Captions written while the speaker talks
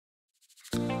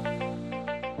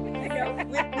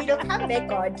we'll come back,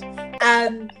 God.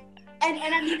 And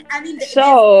I mean, there's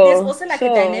Sure, also like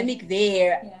sure. a dynamic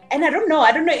there, and I don't know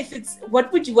if it's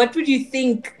what would you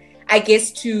think? I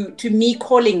guess to me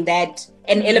calling that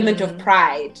an element of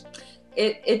pride.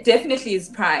 It definitely is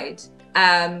pride.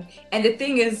 And the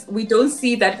thing is, we don't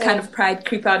see that kind of pride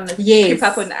creep up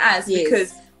on us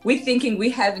because we're thinking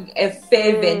we're having a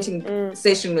fair venting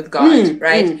session with God,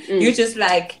 right? You're just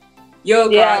like, yo,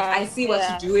 God, I see what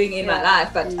you're doing in my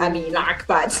life, but I mean,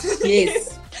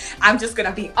 yes, I'm just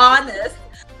gonna be honest.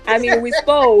 I mean, we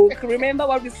spoke. Remember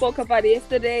what we spoke about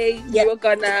yesterday? You were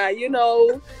gonna,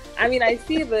 I mean, I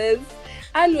see this.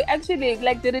 Actually,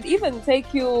 like, did it even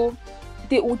take you?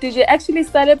 Did you actually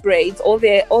celebrate all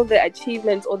the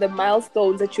achievements or the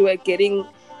milestones that you were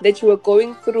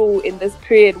going through in this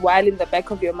period, while in the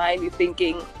back of your mind you're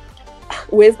thinking,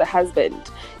 where's the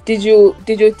husband? Did you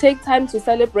take time to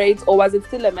celebrate, or was it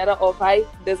still a matter of,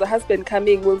 there's a husband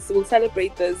coming, we'll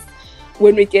celebrate this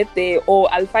when we get there, or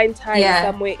I'll find time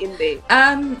somewhere in there?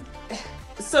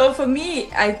 So for me,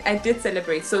 I did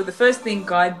celebrate. So the first thing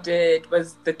God did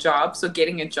was the job, so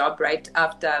getting a job right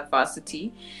after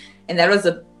varsity. And that was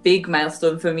a big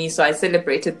milestone for me. So I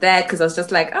celebrated that because I was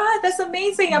just like, that's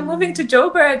amazing. I'm moving to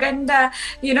Joburg and,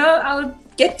 I'll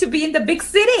get to be in the big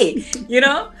city,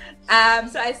 So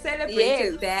I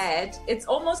celebrated that. It's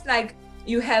almost like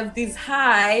you have these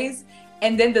highs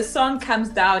and then the song comes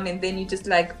down and then you're just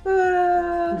like,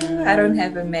 I don't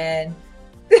have a man.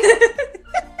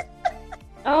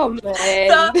 Oh man!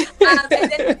 So, and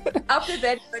then after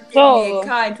that, God gave me a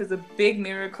car. It was a big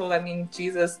miracle. I mean,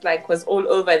 Jesus was all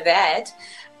over that.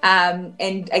 And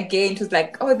again, it was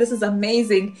like, oh, this is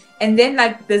amazing. And then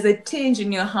there's a tinge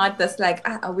in your heart that's like,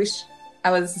 I wish I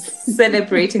was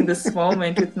celebrating this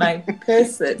moment with my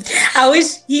person. I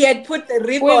wish he had put the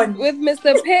ribbon with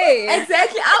Mr. Pay.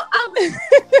 Exactly.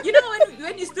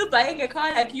 When you're still buying a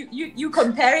car, you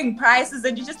comparing prices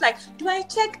and you're just like, do I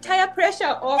check tire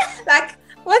pressure or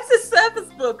what's the service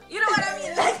book? You know what I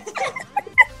mean?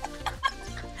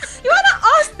 You want to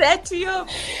ask that to your.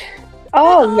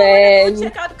 Oh man!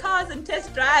 Check out cars and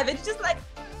test drive. It's just like.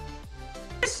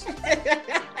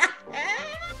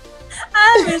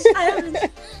 I wish.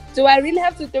 Do I really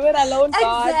have to do it alone,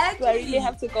 God? Exactly. Do I really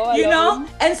have to go alone?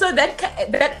 And so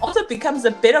that also becomes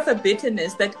a bit of a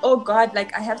bitterness that, oh God,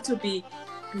 I have to be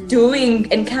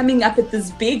doing and coming up with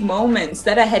these big moments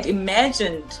that I had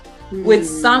imagined with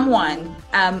someone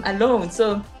alone.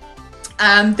 So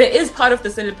there is part of the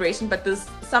celebration, but there's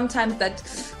sometimes that,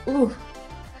 ooh.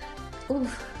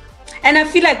 And I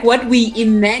feel like what we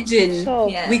imagine,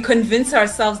 we convince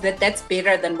ourselves that that's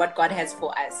better than what God has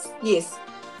for us. Yes.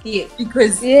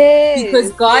 Because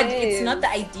God, it's not the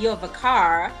idea of a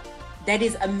car that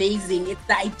is amazing. It's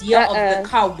the idea of the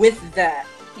car with the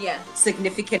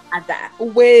significant other.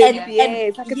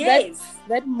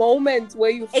 That moment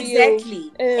where you feel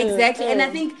exactly. And I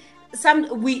think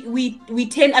we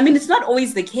tend. I mean, it's not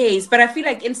always the case, but I feel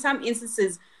like in some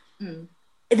instances.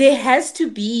 There has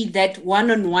to be that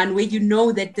one-on-one where you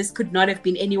know that this could not have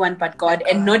been anyone but God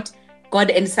and not God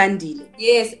and Sandile.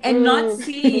 Yes, and not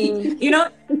see,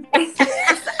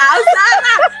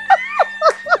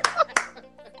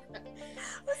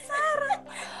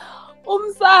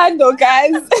 Umsando,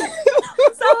 guys.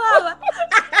 Sawawa.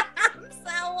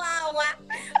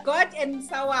 God and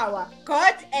Sawawa.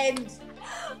 God and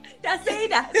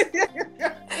Taseda.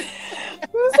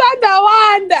 Umsanda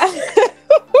Wanda.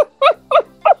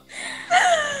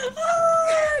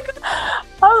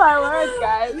 Oh my word,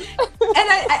 guys.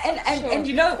 And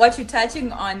you know what you're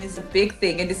touching on is a big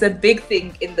thing, and it's a big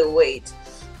thing in the weight,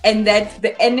 and that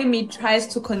the enemy tries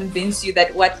to convince you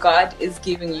that what God is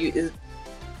giving you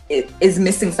is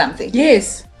missing something.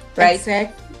 Yes, right.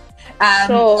 Exactly. And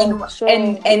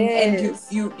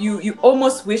you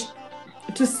almost wish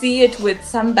to see it with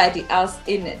somebody else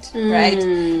in it, right?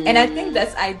 And I think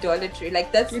that's idolatry.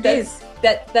 That's getting.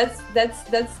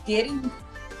 That's getting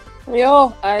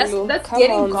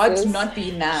God to not be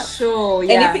enough. Sure,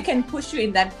 yeah. And if He can push you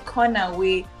in that corner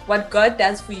where what God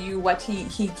does for you, what He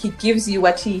gives you,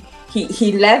 what He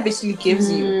lavishly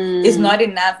gives you is not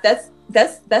enough.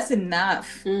 That's enough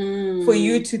for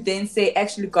you to then say,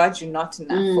 actually, God, you're not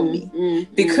enough for me,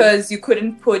 because you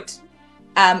couldn't put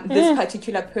this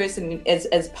particular person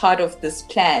as part of this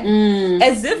plan.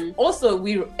 As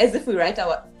if we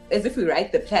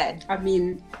write the plan.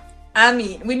 I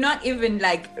mean, we're not even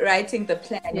writing the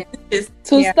plan.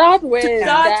 To start with,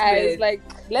 guys,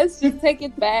 let's just take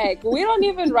it back. We don't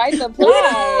even write the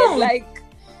plan.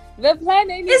 The plan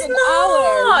ain't It's even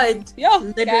not. ours. Yo,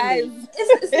 Literally. guys.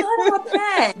 It's not our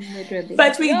plan. Literally.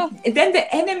 But then the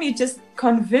enemy just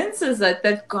convinces us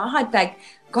that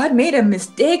God made a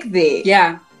mistake there.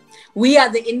 Yeah. We are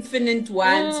the infinite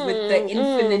ones with the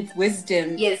infinite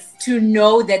wisdom. Yes. To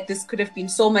know that this could have been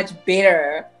so much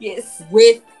better. Yes.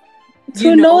 With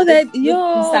To know that, with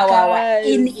Sawawa guys.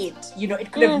 in it,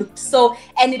 it could have looked so,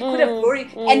 and it could have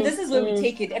gloried. And this is where we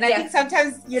take it. And I think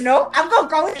sometimes, I'm gonna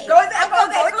go there. I'm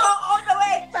gonna go all the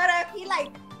way. But I feel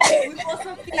like we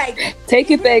also feel like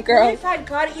Take it there, girl. glorified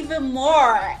God even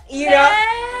more.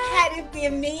 Had it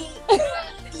been me,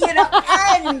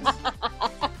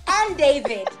 and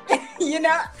David, me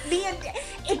and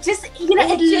it just, it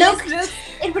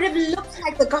would have looked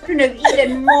like the Garden of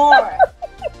Eden more.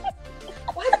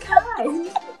 What kind?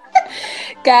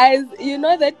 Guys, you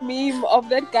know that meme of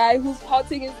that guy who's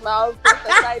pouting his mouth with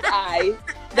the side eye?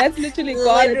 That's literally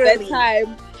God at that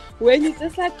time. When you're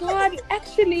just like, God,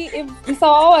 actually, if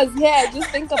Sawa was here, just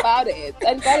think about it.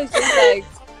 And God is just like,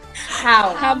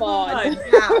 how? Come on.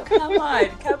 How? Come on.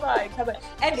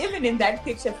 And even in that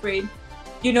picture frame,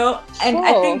 and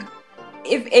I think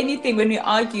if anything, when we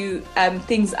argue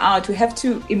things out, we have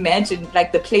to imagine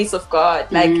like the place of God.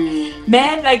 Like,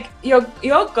 man, like your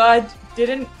God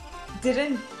didn't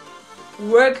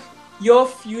work your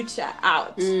future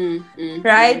out,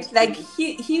 right? Like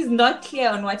he's not clear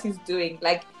on what he's doing.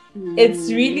 Like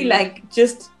it's really like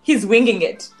just he's winging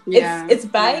it. Yeah. It's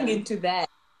buying into that.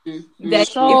 That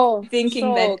Sure,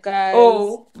 thinking that guys.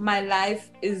 my life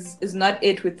is not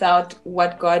it without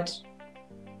what God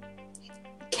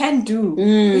can do.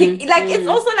 It's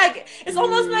also like it's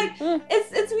almost like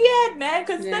it's weird, man,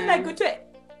 because it's not like good to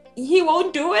he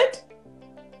won't do it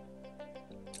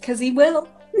because he will.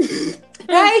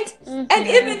 Right? And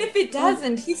even if it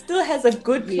doesn't, he still has a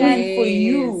good plan for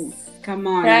you. Come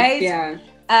on. Right? Yeah.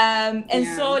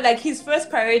 So like his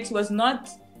first priority was not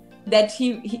that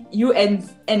you and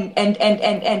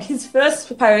his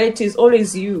first priority is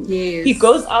always you. Yes. He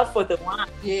goes out for the one.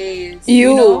 Yes.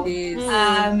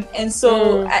 Yes. And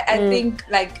so I think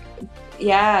like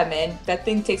man, that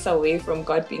thing takes away from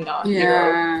God being our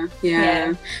hero.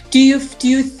 Yeah. Do you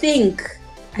think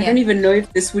I don't even know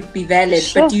if this would be valid,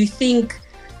 but do you think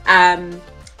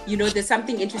there's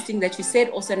something interesting that you said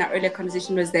also in our earlier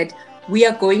conversation was that we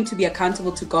are going to be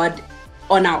accountable to God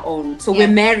on our own. So we're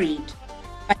married,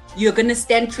 but you're going to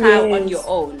stand trial on your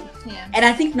own. Yeah. And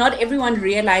I think not everyone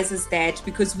realizes that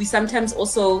because we sometimes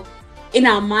also, in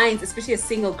our minds, especially as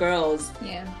single girls,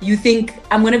 you think,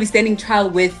 I'm going to be standing trial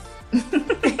with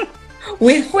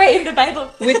where in the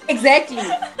Bible? With exactly.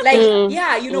 Like,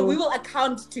 we will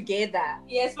account together.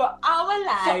 Yes, for our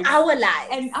lives.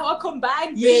 And our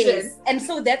combined vision. And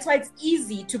so that's why it's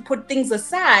easy to put things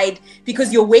aside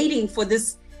because you're waiting for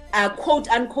this quote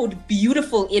unquote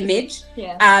beautiful image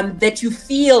that you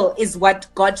feel is what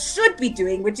God should be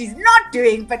doing, which he's not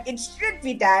doing, but it should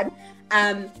be done.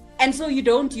 And so you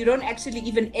don't actually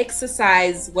even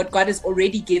exercise what God has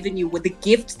already given you with the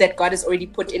gift that God has already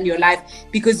put in your life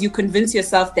because you convince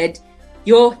yourself that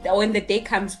when the day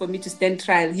comes for me to stand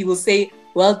trial, he will say,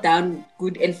 well done,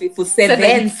 good and faithful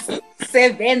servant,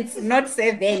 not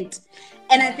servant.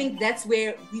 And I think that's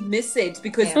where we miss it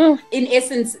because in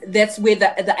essence, that's where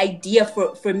the idea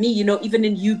for me, even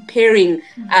in you pairing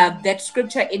that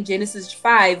scripture in Genesis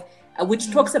 5, which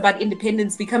talks about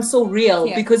independence becomes so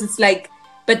real because it's like,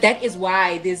 but that is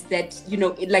why there's that,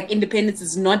 like independence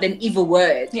is not an evil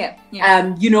word.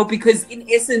 Because in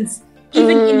essence,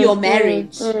 even in your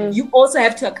marriage, you also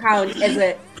have to account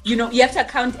as you have to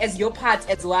account as your part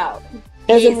as well.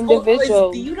 As an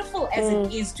individual. As beautiful as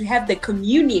it is to have the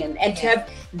communion and to have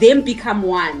them become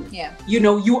one.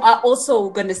 You are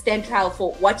also going to stand trial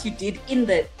for what you did in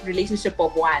the relationship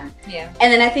of one.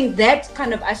 And then I think that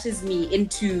kind of ushers me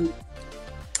into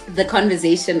the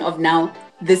conversation of now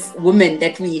this woman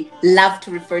that we love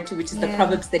to refer to, which is the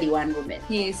Proverbs 31 woman.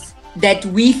 Yes. That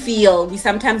we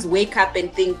sometimes wake up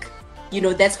and think,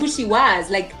 that's who she was.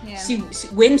 Like she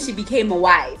when she became a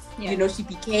wife, she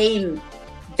became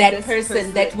that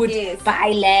person that would buy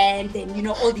land and,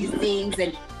 all these things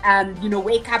and,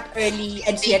 wake up early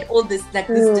and she had all this, like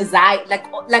this desire,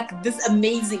 like these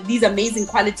amazing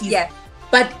qualities. Yeah.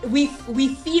 But we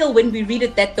feel when we read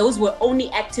it that those were only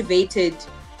activated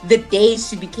the day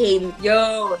she became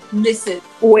Mrs.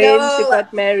 When she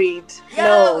got married.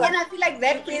 No. And I feel like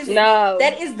that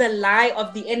is the lie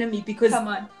of the enemy because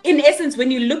in essence, when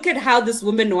you look at how this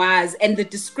woman was and the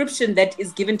description that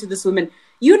is given to this woman,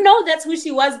 that's who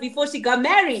she was before she got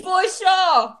married. For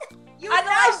sure.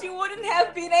 Otherwise, she wouldn't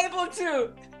have been able to.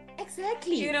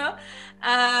 Exactly.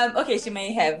 Okay, she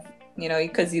may have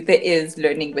because there is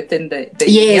learning within the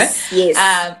yes, year.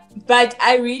 Yes. But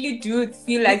I really do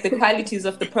feel like the qualities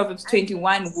of the Proverbs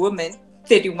 31 woman,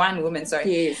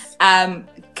 yes,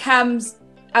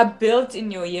 are built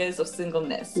in your years of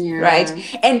singleness, right?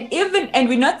 And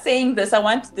we're not saying this, I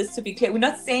want this to be clear, we're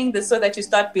not saying this so that you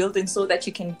start building so that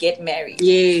you can get married.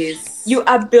 Yes. You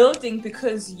are building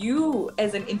because you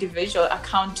as an individual are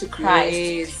count to Christ.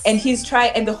 Yes. And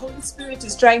and the Holy Spirit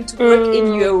is trying to work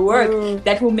in your work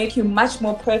that will make you much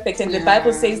more perfect. And the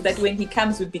Bible says that when he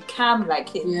comes, we become like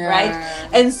him, right?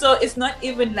 And so it's not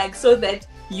even like so that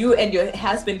you and your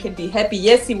husband can be happy.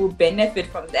 Yes, he will benefit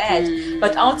from that,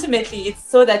 but ultimately it's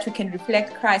so that we can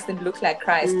reflect Christ and look like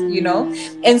Christ,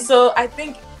 and so I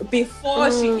think before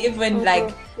she even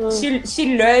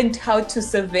she learned how to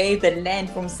survey the land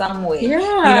from somewhere.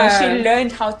 She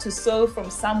learned how to sow from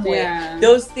somewhere.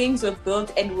 Those things were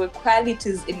built and were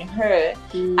qualities in her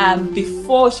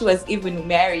before she was even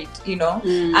married.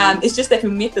 It's just that we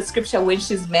meet the scripture when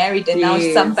she's married, and now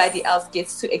somebody else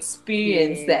gets to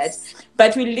experience that.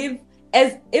 But we live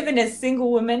even as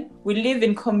single women, we live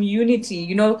in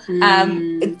community.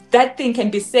 That thing can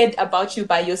be said about you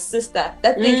by your sister.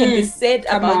 That thing can be said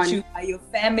about you by your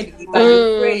family, by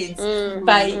your friends,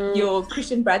 by your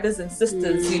Christian brothers and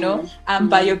sisters.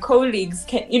 By your colleagues.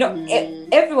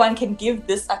 Everyone can give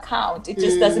this account. It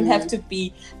just doesn't have to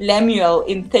be Lemuel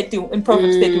in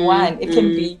Proverbs 31. It can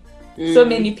be so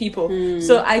many people.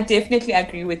 So I definitely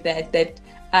agree with that.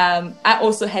 I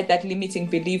also had that limiting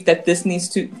belief that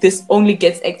this only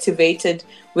gets activated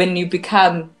when you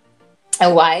become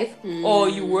a wife or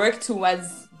you work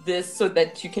towards this so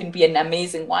that you can be an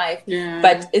amazing wife.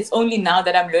 But it's only now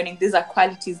that I'm learning these are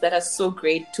qualities that are so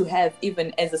great to have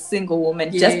even as a single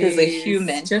woman, just as a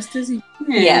human. Just as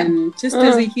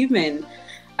a human.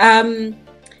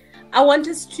 I want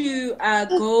us to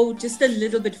go just a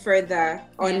little bit further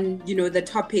on, the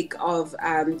topic of,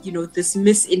 this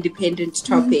Miss Independent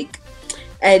topic.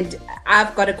 And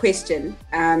I've got a question.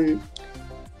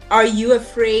 Are you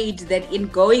afraid that in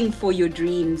going for your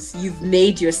dreams, you've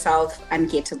made yourself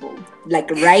ungettable? Like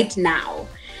right now?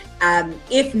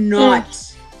 If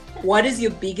not, what is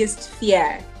your biggest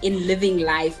fear in living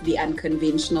life the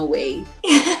unconventional way?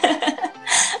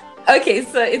 Okay,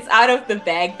 so it's out of the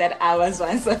bag that I was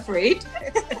once afraid.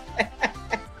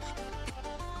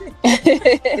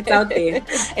 It's out there.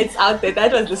 It's out there.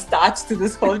 That was the start to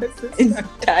this whole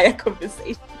entire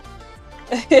conversation.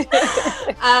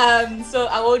 So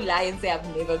I won't lie and say I've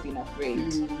never been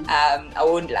afraid. I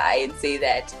won't lie and say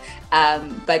that.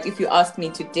 But if you ask me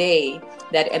today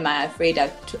that am I afraid,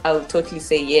 I'll totally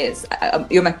say yes.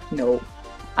 No,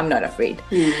 I'm not afraid.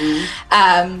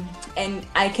 And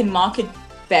I can mark it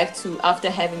back to after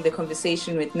having the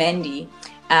conversation with Mandy,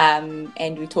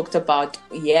 and we talked about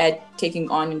taking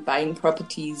on and buying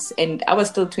properties, and I was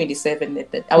still 27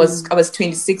 at that. I was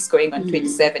 26 going on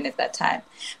 27 at that time,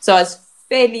 so I was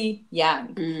fairly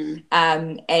young,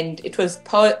 and it was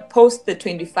post the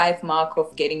 25 mark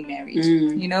of getting married.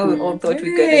 We all thought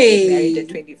we were going to get married at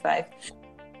 25.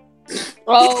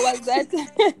 Oh, was that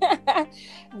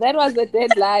that was the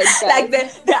deadline, guys. Like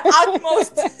the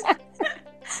utmost.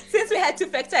 Since we had to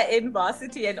factor in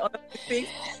varsity and all of the things.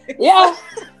 Yeah.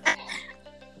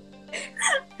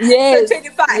 Yes. So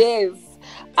 25. Yes.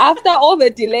 After all the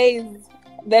delays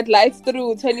that life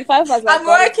threw, 25 was like, I'm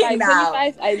working now.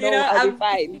 25, I know, I'll be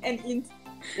fine. And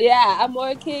I'm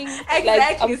working. Exactly.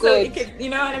 Like, I'm so good. it can, you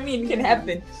know what I mean? It can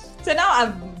happen. So now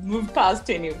I've moved past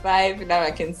 25. Now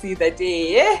I can see the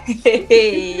day.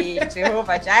 Hey,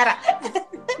 Jehovah Jireh.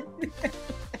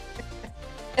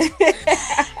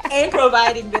 Ain't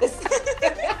providing this.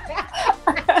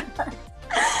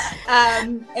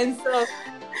 And so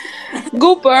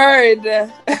good bird.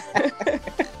 Oh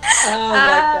my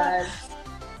God.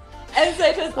 And so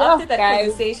it was after that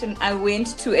conversation I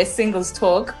went to a singles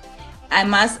talk. I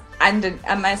must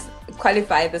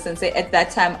qualify this and say at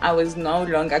that time I was no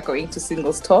longer going to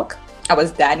singles talk. I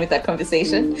was done with that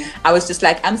conversation. I was just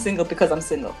like, I'm single because I'm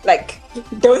single. Like,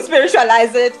 don't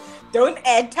spiritualize it. Don't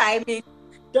add timing.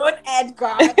 Don't add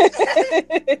God. It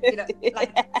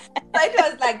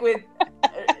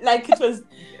was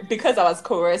because I was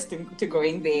coerced into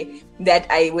going there that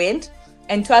I went.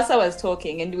 And to us, I was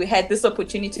talking, and we had this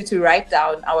opportunity to write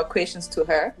down our questions to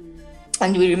her,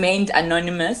 and we remained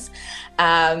anonymous.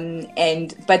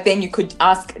 But then you could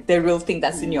ask the real thing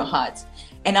that's in your heart.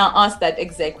 And I'll ask that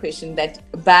exact question, that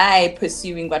by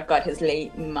pursuing what God has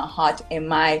laid in my heart,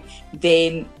 am I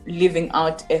then living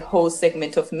out a whole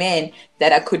segment of men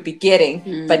that I could be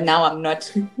getting, but now I'm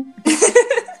not,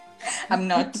 I'm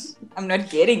not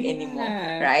getting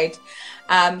anymore, right?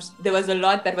 There was a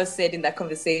lot that was said in that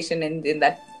conversation and in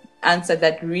that answer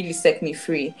that really set me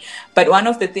free. But one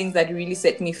of the things that really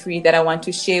set me free that I want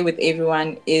to share with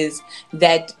everyone is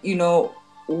that,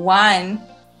 one,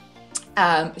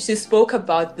 she spoke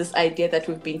about this idea that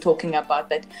we've been talking about,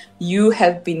 that you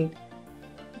have been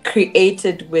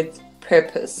created with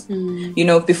purpose.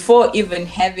 Before even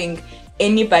having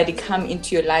anybody come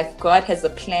into your life, God has a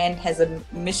plan, has a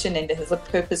mission, and has a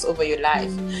purpose over your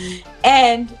life.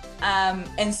 And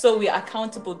so we are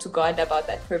accountable to God about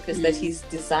that purpose that He's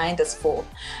designed us for.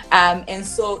 And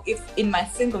so if in my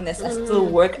singleness I still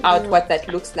work out what that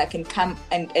looks like and come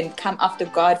after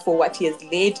God for what He has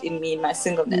laid in me in my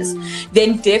singleness,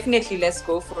 then definitely let's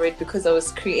go for it, because I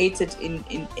was created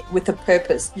in with a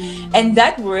purpose. And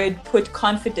that word put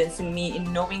confidence in me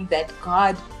in knowing that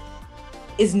God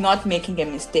is not making a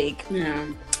mistake.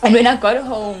 And when I got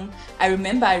home, I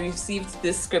remember I received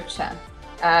this scripture,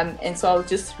 and so I'll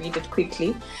just read it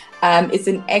quickly. It's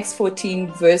in Acts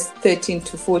 14 verse 13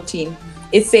 to 14.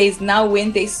 It says, "Now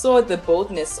when they saw the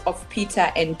boldness of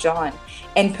Peter and John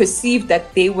and perceived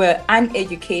that they were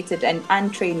uneducated and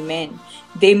untrained men,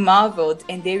 they marveled,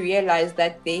 and they realized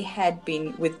that they had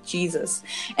been with Jesus."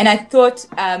 And I thought,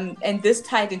 and this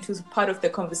tied into part of the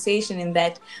conversation, in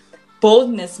that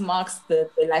boldness marks the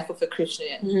life of a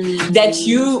Christian. That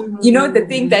the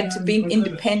thing that being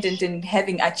independent and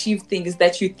having achieved things is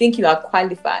that you think you are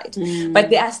qualified, but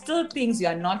there are still things you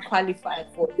are not qualified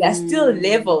for. There are still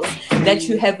levels that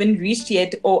you haven't reached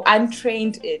yet or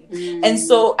untrained in. And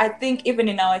so I think even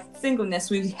in our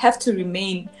singleness, we have to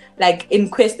remain like in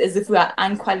quest as if we are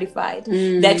unqualified,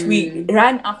 that we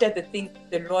run after the things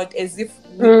of the Lord as if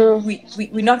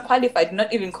we're not qualified,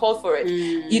 not even called for it.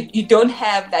 You don't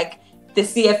have like the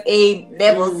CFA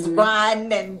levels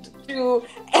 1 and 2,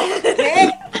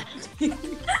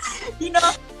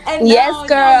 and yes,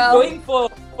 now you're going for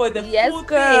the full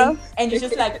girl. thing, and you're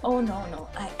just like, oh no,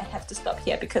 I have to stop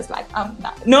here because like I'm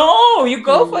not. No, you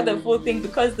go for the full thing,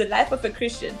 because the life of a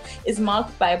Christian is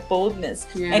marked by boldness,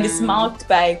 and it's marked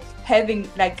by having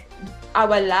like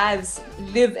our lives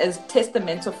live as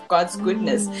testaments of God's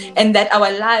goodness, and that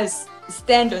our lives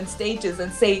stand on stages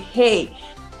and say, hey,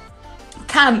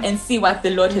 come and see what the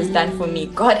Lord has done for me.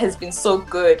 God has been so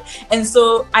good. And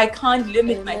so I can't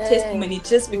limit my testimony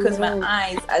just because my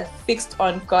eyes are fixed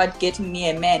on God getting me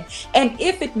a man. And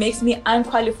if it makes me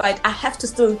unqualified, I have to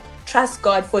still trust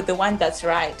God for the one that's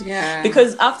right.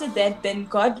 Because after that, then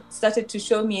God started to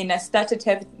show me, and I started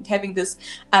having this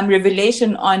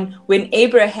revelation on when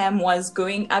Abraham was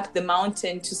going up the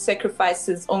mountain to sacrifice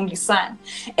his only son,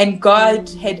 and God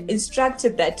had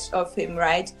instructed that of him,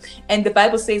 right? And the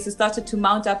Bible says he started to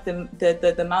mount up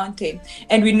the mountain,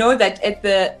 and we know that at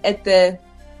the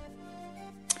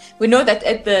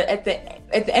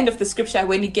end of the scripture,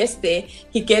 when he gets there,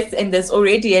 and there's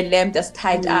already a lamb that's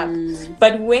tied up.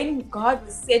 But when God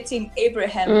was setting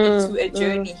Abraham into a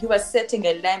journey, he was setting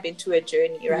a lamb into a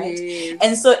journey, right?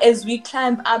 And so as we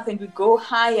climb up and we go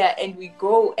higher and we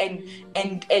go and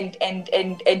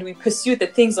we pursue the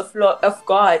things of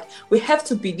God, we have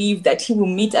to believe that he will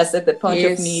meet us at the point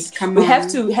of need. We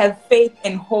have to have faith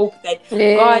and hope that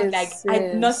God,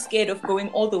 I'm not scared of going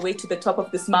all the way to the top of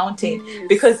this mountain,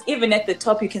 because even at the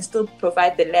top you can still provide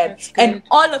the lamb, and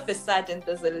all of a sudden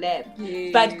there's a lamb.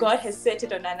 But God has set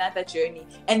it on another journey,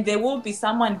 and there will be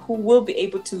someone who will be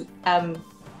able to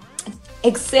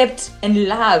accept and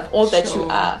love all that you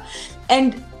are.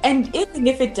 And even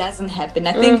if it doesn't happen,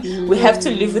 I think we have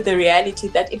to live with the reality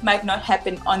that it might not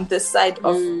happen on this side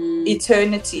of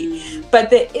eternity, but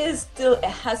there is still a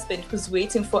husband who's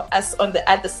waiting for us on the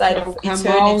other side of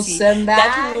eternity,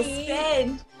 that we will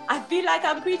stand. I feel like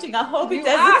I'm preaching. I hope it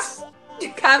doesn't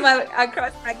come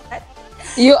across like that.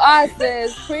 You are,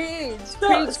 sis. Preach,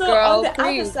 so girl. On the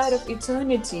other side of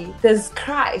eternity, there's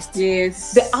Christ.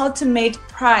 Yes. The ultimate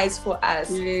prize for us,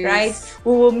 right?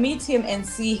 We will meet him and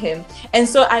see him. And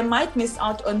so I might miss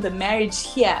out on the marriage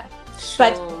here.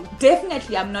 But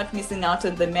definitely I'm not missing out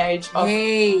on the marriage of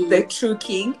the true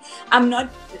king. I'm not.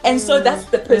 And so that's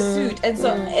the pursuit. And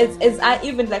so as I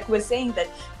even, like we're saying, that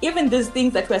even these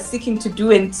things that we're seeking to do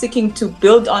and seeking to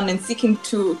build on and seeking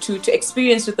to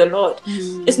experience with the Lord,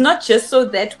 it's not just so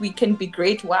that we can be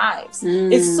great wives.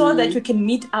 It's so that we can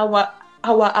meet our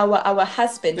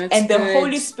husband. That's and the good.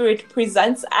 Holy Spirit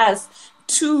presents us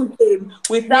to him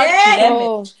without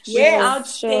blemish, without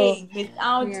shame,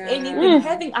 without anything,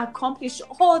 having accomplished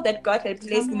all that God had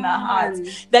placed in our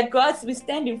hearts. That we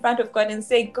stand in front of God and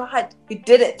say, God, we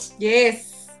did it.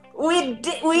 Yes. We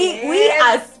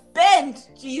are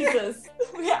spent, Jesus.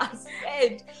 We are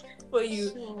spent for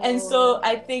you. And so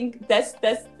I think that's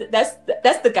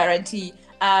the guarantee.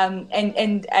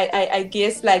 And I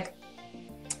guess like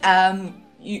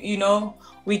you know,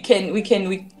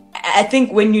 I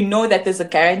think when you know that there's a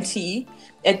guarantee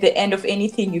at the end of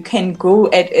anything, you can go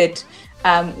at it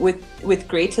with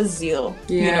greater zeal.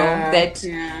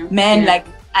 Like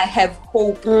I have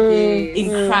hope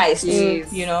in Christ,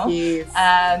 Yes.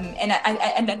 and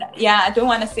I don't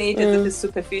want to say it as if it's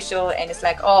superficial and it's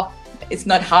like, oh, it's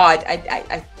not hard.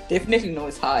 I definitely know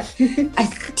it's hard. I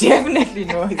definitely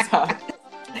know it's hard.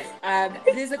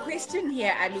 There's a question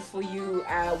here, Alu, for you,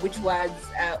 which was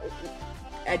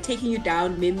taking you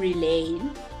down memory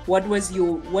lane. What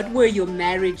were your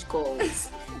marriage goals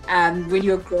when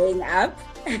you were growing up?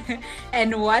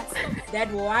 And what's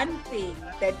that one thing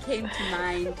that came to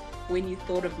mind when you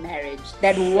thought of marriage?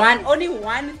 Only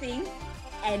one thing,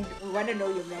 and we want to know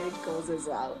your marriage goals as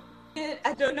well.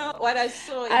 I don't know what I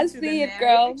saw. I see it,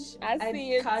 girl. I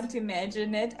see it. I can't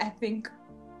imagine it. I think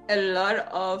a lot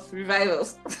of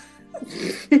revivals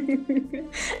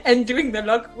and doing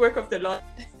the work of the Lord.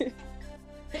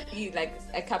 Like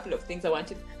a couple of things I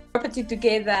wanted: property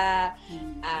together,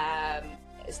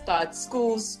 start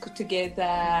schools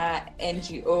together,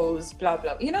 NGOs, blah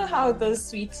blah. You know how those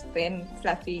sweet, thin,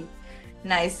 fluffy,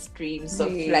 nice dreams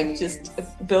of like just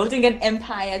building an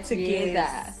empire together.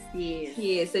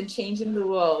 Yes, and changing the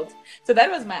world. So that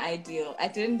was my ideal. I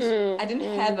didn't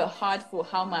have a heart for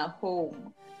how my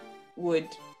home would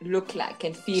look like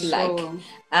and feel like.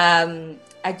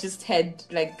 I just had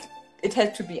like, it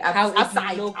had to be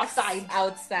outside.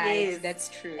 Yes, that's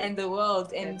true. And the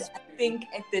world. And I think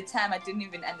at the time I didn't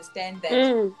even understand that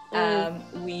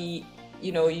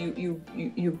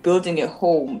you building a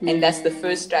home, and that's the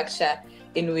first structure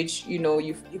in which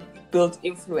you build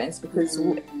influence, because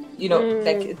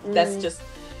that's just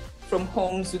from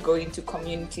homes we go into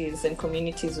communities, and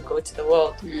communities we go to the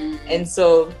world. And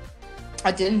so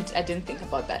I didn't think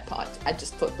about that part. I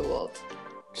just thought the world.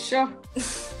 Sure.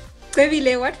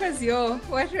 Kwebile, what was your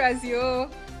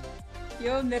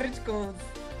marriage goals?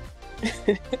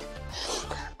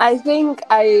 I think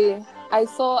I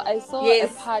saw a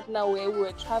partner where we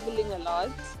were traveling a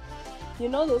lot. You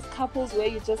know those couples where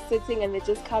you're just sitting and they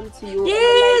just come to you and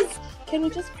they're like, can we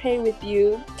just pray with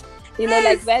you?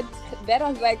 Like that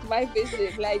was like my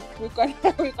vision. Like we're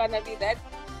gonna be that.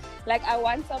 Like I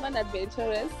want someone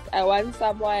adventurous. I want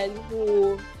someone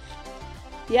who,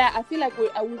 I feel like we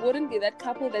wouldn't be that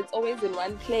couple that's always in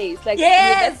one place. Like we're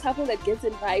that couple that gets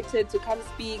invited to come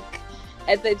speak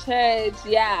at the church.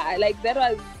 Yeah, like that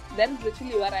is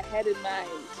literally what I had in mind.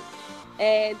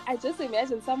 And I just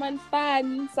imagine someone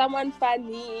fun, someone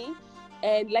funny,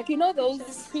 and like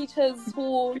those preachers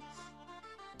who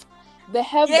they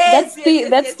have that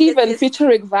Stephen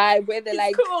Fitterick vibe where they're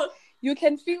like, cool. You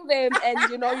can feel them, and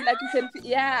you can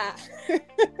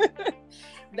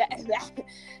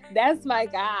that's my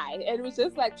guy. And we're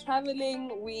just like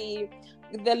traveling.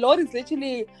 The Lord is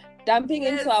literally dumping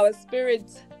into our spirit.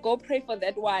 Go pray for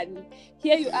that one.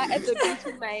 Here you are at the beach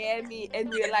in Miami,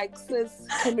 and we're like, sis,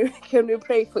 can we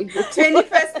pray for you?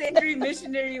 21st century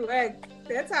missionary work.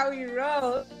 That's how we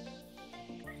roll.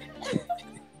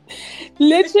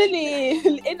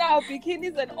 Literally, in our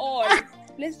bikinis and all.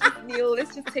 Let's just kneel.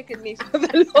 Let's just take a knee for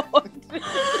the Lord.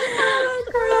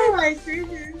 Oh my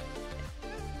goodness.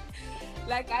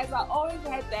 Like, guys, I always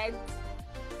had that,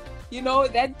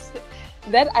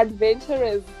 that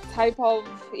adventurous type of,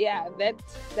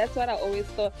 that's what I always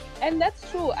thought. And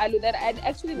that's true, Alu, that I'd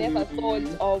actually never thought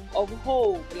of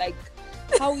home. Like,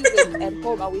 how is it at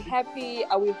home? Are we happy?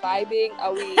 Are we vibing?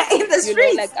 Are we in the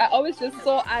streets? Like, I always just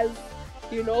saw us,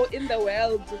 in the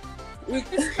world. In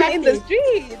the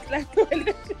streets. Like,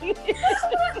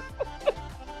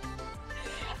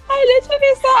 I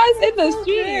literally saw us in the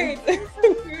streets. It's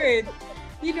so good.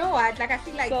 You know what? Like, I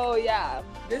feel like... So, yeah.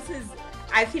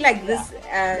 I feel like this,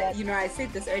 I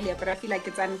said this earlier, but I feel like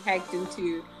it's unpacked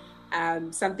into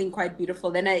something quite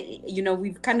beautiful. Then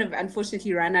we've kind of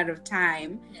unfortunately run out of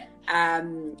time.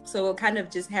 So we'll kind of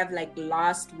just have like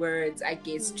last words, I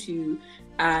guess, to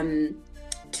the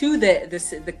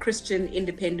Christian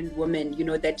independent woman,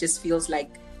 that just feels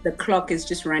like the clock is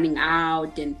just running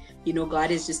out, and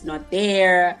God is just not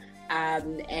there.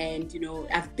 And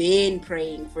I've been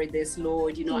praying for this,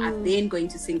 Lord. I've been going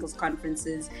to singles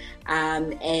conferences,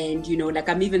 and like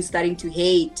I'm even starting to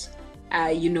hate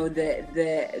the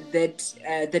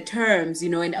terms,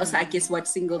 and also I guess what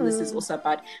singleness is also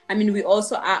about. I mean, we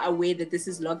also are aware that this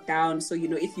is lockdown, so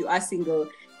if you are single,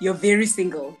 you're very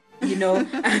single,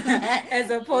 as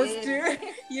opposed to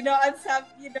on some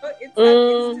in some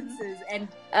instances. And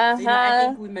I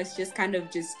think we must just kind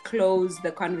of just close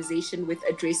the conversation with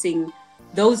addressing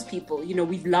those people.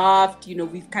 We've laughed,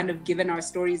 we've kind of given our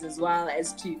stories as well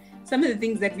as to some of the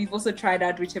things that we've also tried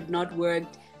out which have not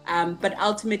worked. But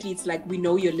ultimately, it's like, we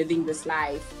know you're living this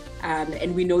life.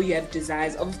 And we know you have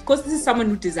desires. Of course, this is someone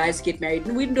who desires to get married.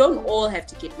 And we don't all have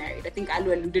to get married. I think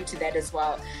Alu alluded to that as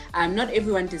well. Not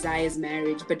everyone desires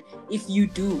marriage, but if you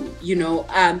do,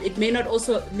 it may not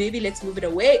also, maybe let's move it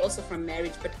away also from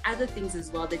marriage, but other things as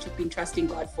well that you've been trusting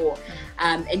God for.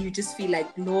 And you just feel like,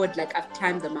 Lord, like, I've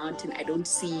climbed the mountain. I don't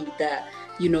see the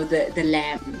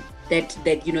lamb,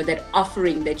 that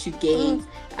offering that you gave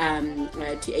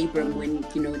to Abram when,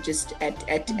 just at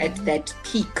that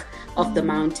peak of the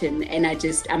mountain, and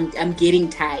I'm getting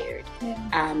tired.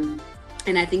 And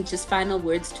I think just final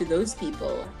words to those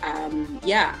people.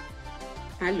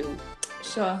 Alu.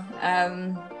 Sure.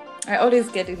 I always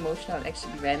get emotional,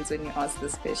 actually, Vans, when you ask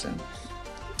this question,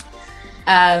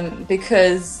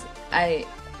 because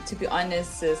to be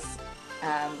honest, sis,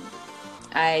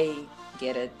 I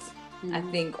get it. I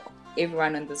think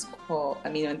everyone on this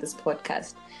on this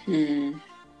podcast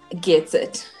gets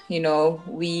it.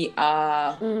 We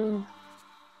are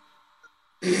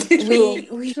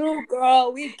we true,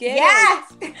 girl, we get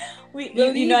it.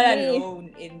 You're not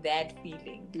alone in that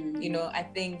feeling. I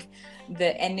think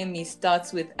the enemy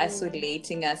starts with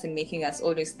isolating us and making us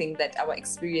always think that our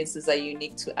experiences are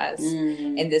unique to us,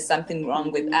 and there's something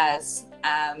wrong with us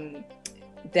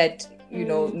that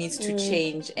needs to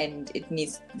change, and it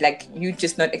needs, like, you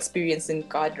just not experiencing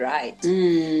God right.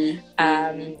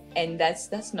 And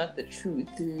that's not the truth.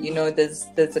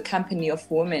 There's a company of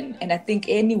women, and I think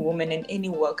any woman in any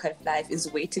walk of life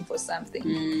is waiting for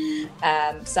something.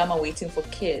 Some are waiting for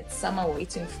kids, some are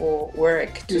waiting for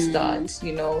work to start.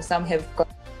 Some have got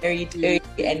married early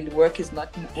and work is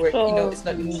not it's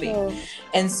not moving.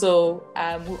 And so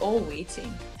we're all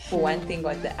waiting for one thing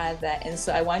or the other. And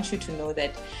so I want you to know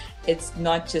that it's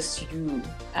not just you,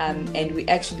 and we're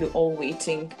actually all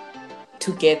waiting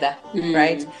together,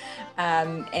 right?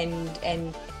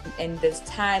 And there's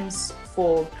times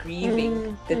for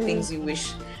grieving the things you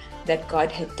wish that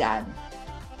God had done.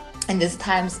 And there's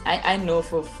times, I know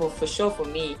for sure for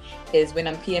me, is when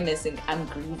I'm PMSing, I'm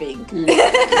grieving.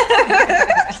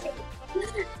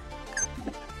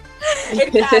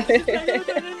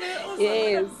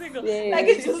 Yes. Like,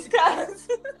 it just comes.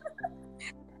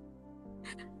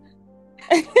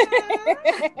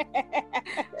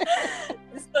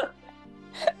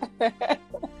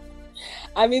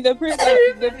 I mean, the prayers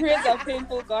are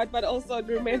painful, God, but also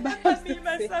remember suffering.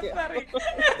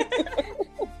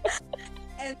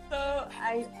 And so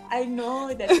I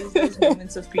know that there's those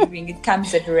moments of grieving. It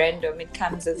comes at random. It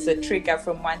comes as a trigger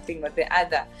from one thing or the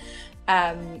other.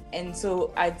 And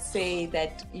so I'd say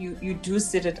that you do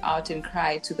sit it out and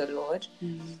cry to the Lord.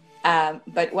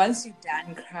 But once you're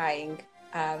done crying,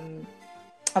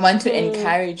 I want to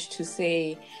encourage to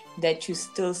say that you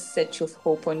still set your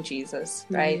hope on Jesus,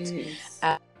 right?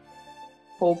 Yes.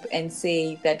 Hope and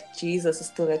say that Jesus is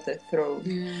still at the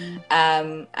throne.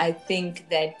 I think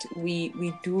that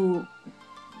we do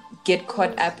get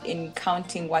caught up in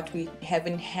counting what we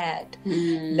haven't had,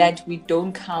 that we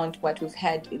don't count what we've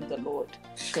had in the Lord.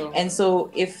 Sure. And so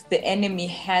if the enemy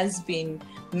has been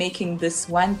making this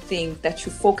one thing, that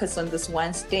you focus on this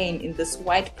one stain in this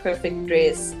white perfect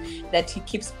dress, that he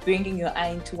keeps bringing your eye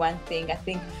into one thing, I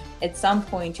think at some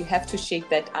point you have to shake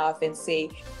that off and say,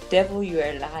 devil, you're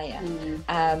a liar.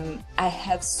 I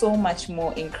have so much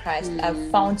more in Christ.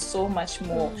 I've found so much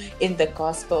more in the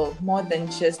gospel, more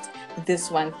than just this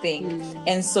one thing.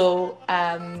 And so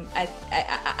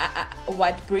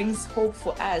what brings hope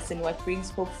for us and what brings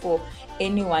hope for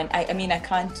anyone, I mean, I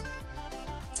can't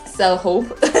sell hope.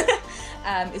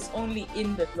 It's only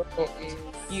in the Lord.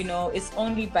 It's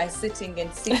only by sitting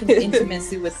and seeking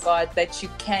intimacy with God that you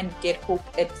can get hope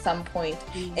at some point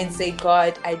and say,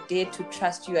 God, I dare to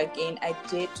trust you again. I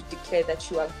dare to declare that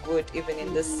you are good even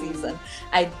in this season.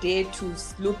 I dare to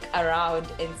look around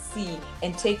and see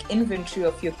and take inventory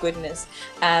of your goodness,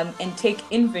 and take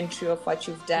inventory of what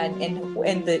you've done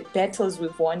and the battles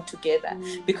we've won together,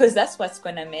 because that's what's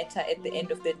going to matter at the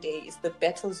end of the day, is the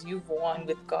battles you've won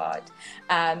with God.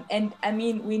 And I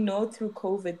mean, we know through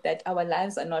COVID that our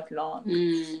lives are not long.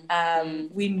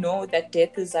 We know that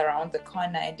death is around the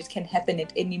corner and it can happen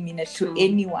at any minute to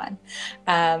anyone.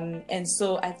 And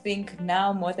so I think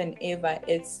now more than ever,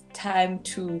 it's time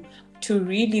to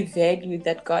really value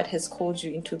that God has called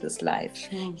you into this life.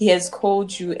 He has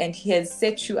called you and he has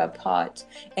set you apart,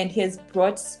 and he has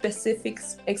brought specific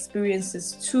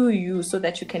experiences to you so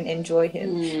that you can enjoy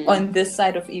him on this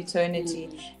side of eternity.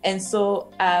 And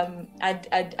so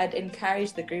I'd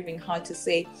encourage the grieving heart to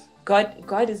say,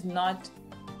 God is not,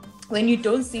 when you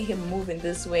don't see him move in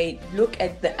this way, look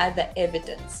at the other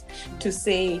evidence to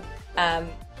say,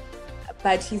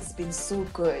 but he's been so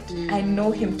good. I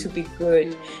know him to be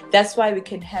good. That's why we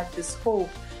can have this hope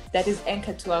that is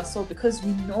anchored to our soul, because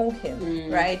we know him,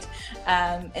 right?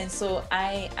 And so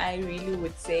I really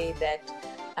would say that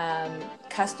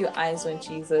cast your eyes on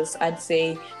Jesus. I'd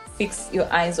say fix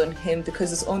your eyes on him,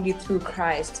 because it's only through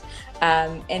Christ.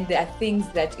 And there are things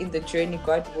that in the journey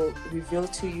God will reveal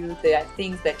to you. There are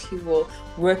things that he will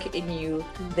work in you.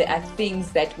 There are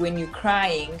things that when you're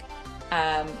crying,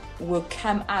 will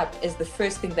come up as the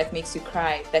first thing that makes you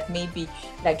cry, that maybe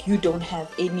like you don't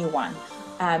have anyone.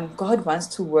 God wants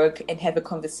to work and have a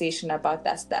conversation about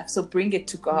that stuff. So bring it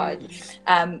to God.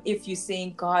 If you're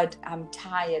saying, God, I'm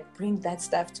tired, bring that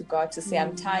stuff to God to say,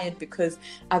 I'm tired because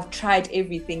I've tried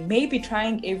everything. Maybe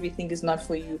trying everything is not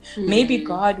for you. Maybe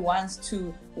God wants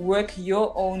to work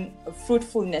your own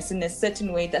fruitfulness in a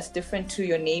certain way that's different to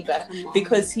your neighbor,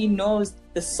 because he knows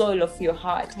the soil of your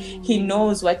heart. He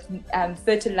knows what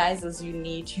fertilizers you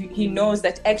need. He knows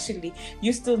that actually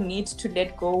you still need to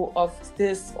let go of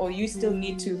this, or you still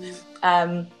need to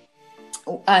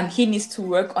he needs to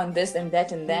work on this and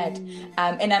that and that.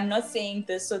 And I'm not saying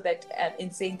this so that in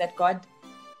saying that God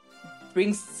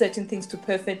brings certain things to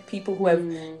perfect people who have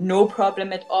no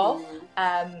problem at all.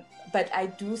 But I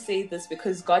do say this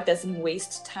because God doesn't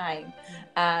waste time.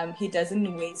 He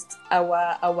doesn't waste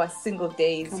our single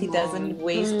days. He doesn't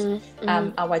waste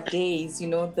our days. You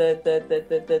know,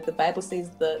 the Bible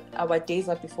says that our days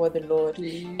are before the Lord.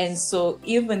 And so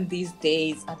even these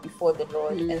days are before the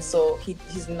Lord. And so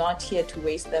he's not here to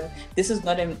waste them. This is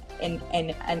not an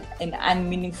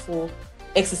unmeaningful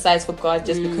exercise for God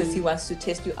just because he wants to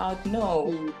test you out.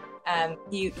 No.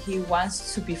 He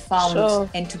wants to be found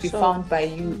and to be found by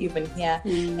you even here,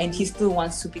 and he still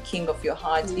wants to be king of your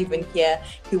heart even here.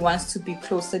 He wants to be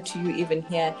closer to you even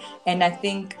here. And I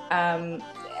think a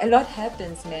lot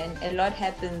happens, man. A lot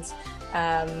happens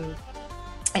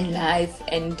in life,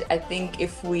 and I think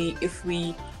if we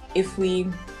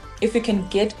can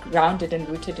get grounded and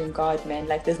rooted in God, man,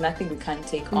 like there's nothing we can't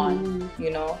take on, you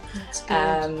know.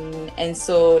 And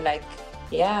so like,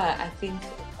 yeah, I think.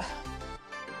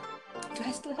 Do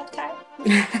I still have time?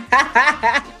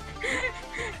 I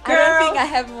don't think I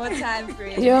have more time for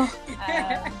it. Yeah.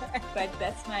 But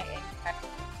that's my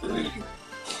anchor.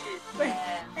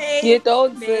 Hey, you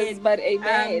don't, sis, but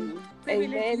amen.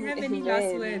 Amen. Amen. Do you have any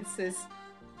last words, sis?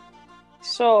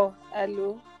 Sure,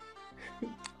 Alu.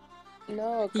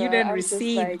 No, girl, You done I'm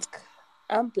received. just like,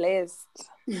 I'm blessed.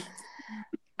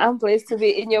 I'm blessed to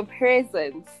be in your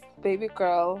presence, baby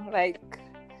girl. Like,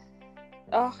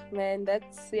 oh man,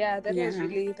 this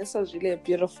was really a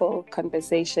beautiful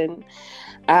conversation.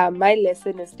 My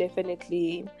lesson is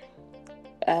definitely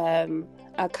being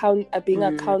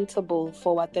accountable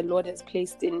for what the Lord has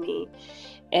placed in me.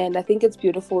 And I think it's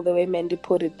beautiful the way Mandy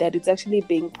put it, that it's actually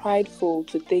being prideful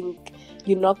to think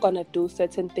you're not going to do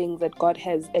certain things that God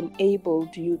has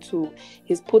enabled you to.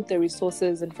 He's put the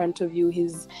resources in front of you.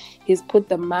 He's put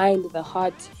the mind, the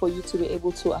heart for you to be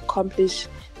able to accomplish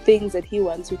things that he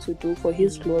wants you to do for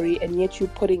his glory, and yet you're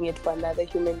putting it for another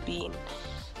human being.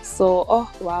 So,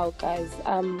 oh wow, guys,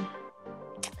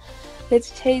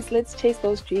 let's chase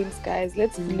those dreams, guys.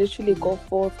 Let's literally go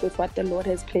forth with what the Lord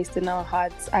has placed in our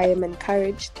hearts. I am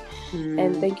encouraged,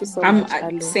 and thank you so much,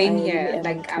 Alu. Same here. Really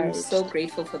like encouraged. I'm so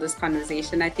grateful for this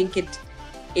conversation. I think it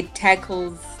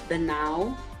tackles the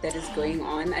now that is going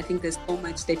on. I think there's so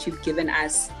much that you've given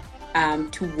us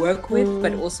to work with,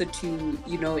 but also to,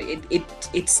 you know,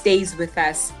 it stays with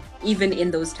us even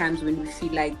in those times when we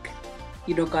feel like,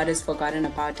 you know, God has forgotten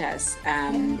about us,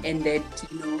 and that,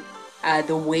 you know,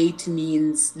 the wait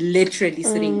means literally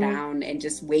sitting down and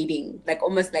just waiting, like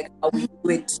almost like how we do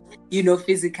it, you know,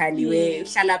 physically. Where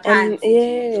yes.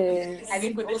 I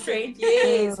think we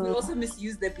also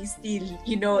misuse the be still,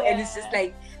 you know, and it's just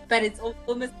like, but it's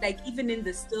almost like even in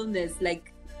the stillness,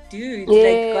 like, dude,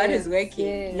 like God is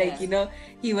working, like, you know,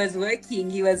 he was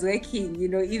working, you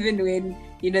know, even when,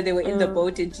 you know, they were in the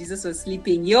boat and Jesus was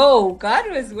sleeping, God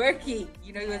was working,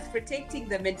 you know, he was protecting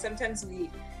them. And sometimes we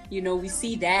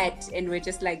see that and we're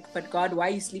just like, but God, why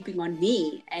are you sleeping on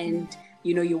me? And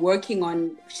you know, you're working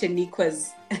on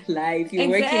Shaniqua's life, you're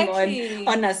working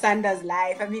on Asanda's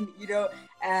life. I mean, you know,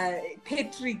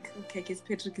 Patrick, okay, I guess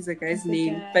Patrick is a guy's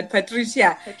name, but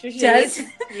Patricia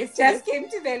just came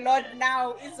to the Lord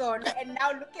now, is on, and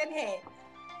now look at her.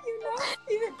 You know,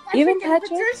 even Patrick and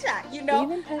Patricia, you know,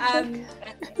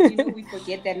 we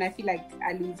forget that, and I feel like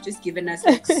Alu's just given us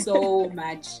like so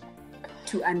much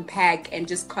to unpack and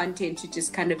just content to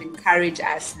just kind of encourage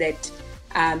us that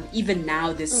even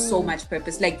now there's so much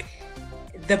purpose, like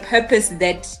the purpose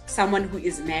that someone who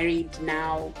is married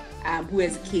now, who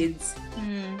has kids,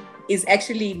 is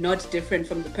actually not different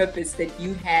from the purpose that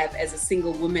you have as a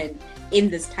single woman in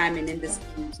this time and in this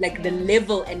age. Like the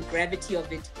level and gravity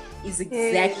of it is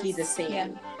exactly the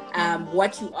same.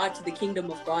 What you are to the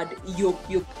kingdom of God, your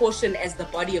portion as the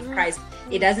body of Christ,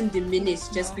 it doesn't diminish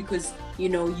just because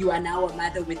you are now a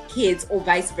mother with kids, or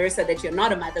vice versa, that you're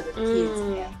not a mother with kids.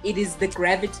 It is, the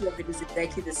gravity of it is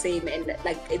exactly the same, and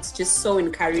like it's just so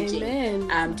encouraging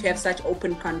to have such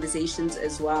open conversations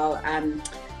as well.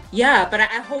 But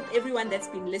I hope everyone that's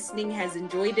been listening has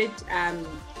enjoyed it.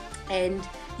 And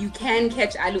you can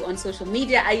catch Alu on social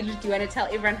media. Alu, do you want to tell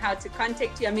everyone how to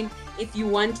contact you? I mean, if you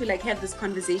want to have this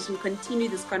conversation, continue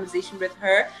this conversation with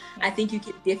her, I think you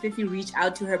can definitely reach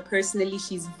out to her personally.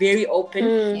 She's very open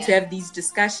to have these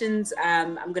discussions.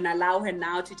 I'm going to allow her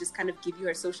now to just kind of give you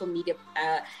her social media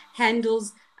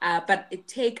handles. But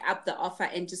take up the offer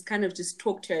and just kind of just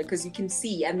talk to her, because you can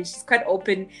see, I mean, she's quite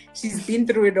open. She's been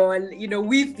through it all.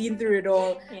 We've been through it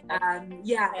all.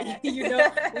 We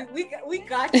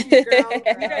got you, girl.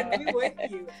 We're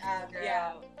with you.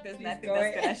 There's nothing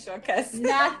that's gonna shock us.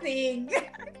 Nothing.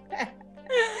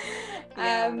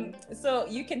 So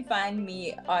you can find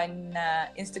me on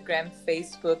Instagram,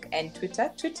 Facebook, and Twitter.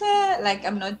 Like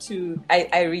I'm not too.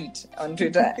 I read on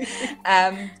Twitter.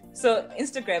 So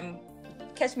Instagram.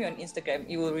 Catch me on Instagram.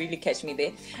 You will really catch me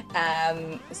there.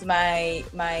 So my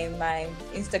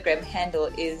Instagram handle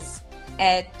is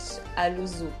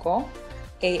 @aluzuko,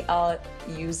 ALUZUKO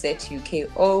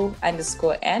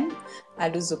 _N,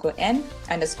 aluzuko N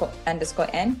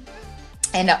 __N.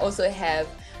 And I also have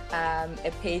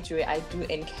a page where I do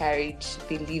encourage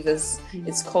believers.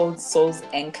 It's called Souls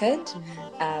Anchored.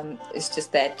 It's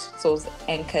just that, Souls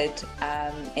Anchored,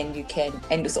 and you can,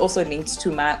 and it's also linked to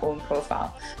my own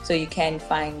profile, so you can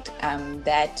find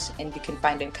that, and you can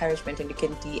find encouragement, and you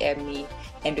can DM me,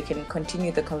 and we can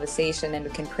continue the conversation, and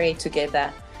we can pray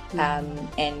together,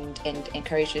 and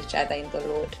encourage each other in the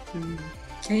Lord.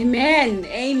 Amen.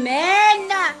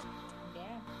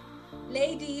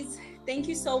 Ladies, thank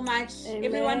you so much. Amen.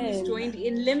 Everyone who's joined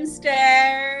in.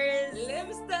 Limsters.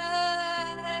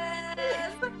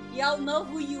 Y'all know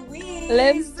who you is.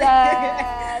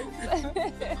 Limsters.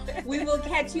 We will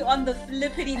catch you on the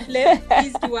flippity flip.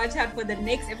 Please do watch out for the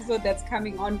next episode that's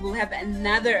coming on. We'll have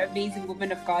another amazing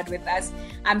woman of God with us.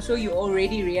 I'm sure you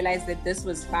already realized that this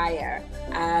was fire.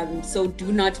 So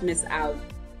do not miss out.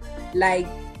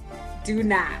 Do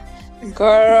not.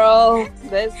 Girl,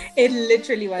 it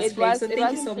literally was fun. So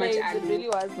thank you so much, Alu. Alu. Really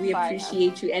was we fire.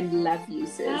 appreciate you and love you,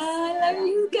 sis. I love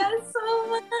you guys so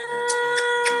much.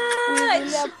 We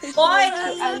really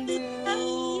appreciate you,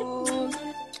 Alu.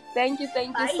 Thank you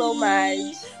so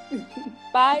much.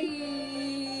 Bye.